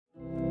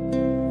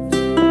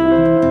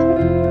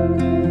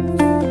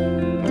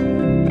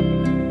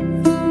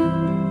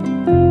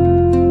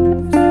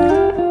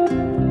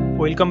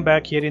Welcome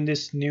back here in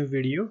this new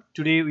video.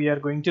 Today we are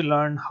going to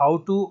learn how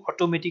to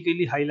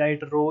automatically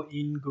highlight row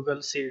in Google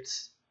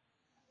Sheets.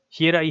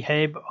 Here I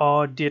have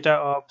a data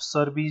of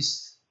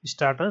service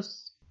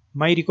status.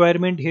 My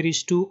requirement here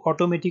is to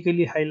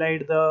automatically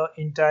highlight the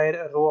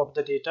entire row of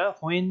the data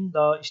when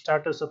the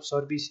status of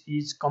service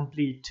is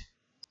complete.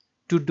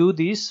 To do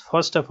this,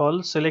 first of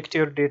all, select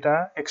your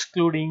data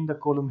excluding the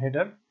column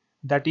header,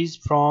 that is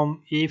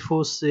from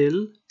A4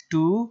 cell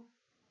to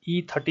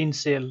E13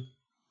 cell.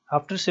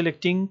 After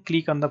selecting,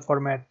 click on the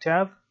Format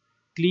tab,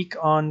 click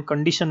on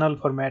Conditional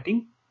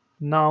Formatting.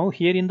 Now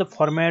here in the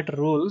Format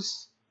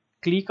Rules,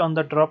 click on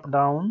the drop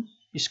down,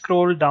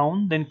 scroll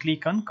down, then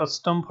click on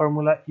Custom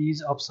Formula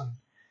Is option.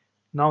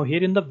 Now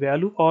here in the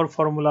Value or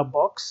Formula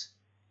box,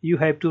 you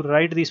have to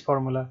write this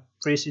formula.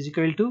 Press is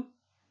equal to,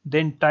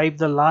 then type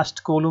the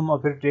last column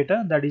of your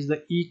data, that is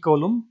the E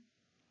column.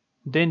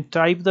 Then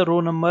type the row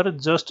number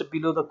just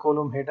below the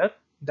column header,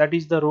 that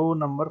is the row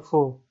number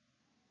 4.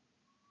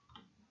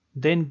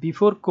 Then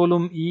before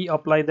column E,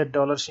 apply the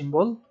dollar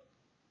symbol.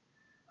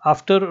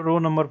 After row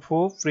number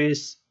 4,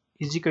 press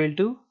is equal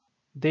to,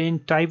 then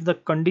type the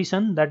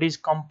condition, that is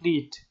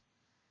complete,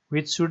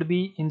 which should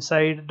be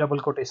inside double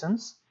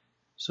quotations.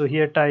 So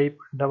here type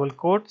double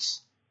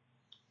quotes,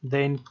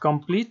 then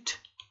complete,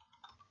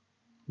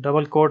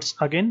 double quotes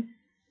again.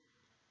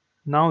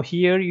 Now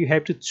here you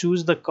have to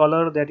choose the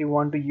color that you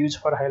want to use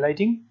for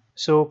highlighting.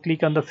 So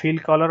click on the fill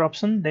color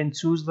option, then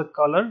choose the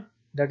color,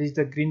 that is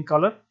the green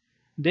color.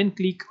 Then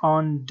click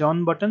on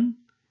Done button,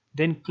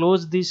 then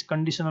close this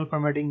conditional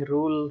formatting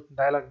rule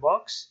dialog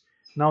box.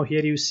 Now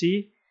here you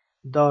see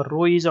the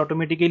row is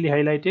automatically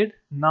highlighted.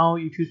 Now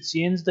if you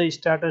change the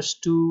status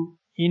to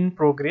in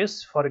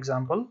progress, for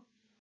example,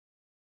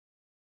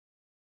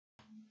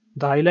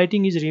 the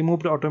highlighting is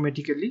removed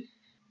automatically.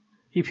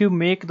 If you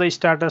make the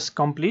status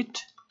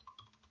complete,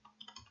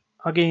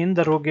 again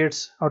the row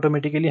gets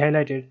automatically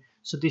highlighted.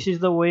 So this is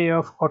the way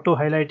of auto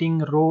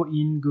highlighting row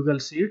in Google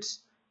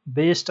Sheets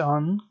based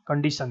on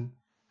condition.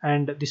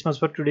 And this was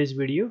for today's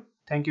video.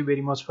 Thank you very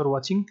much for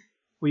watching.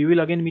 We will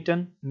again meet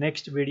on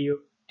next video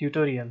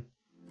tutorial.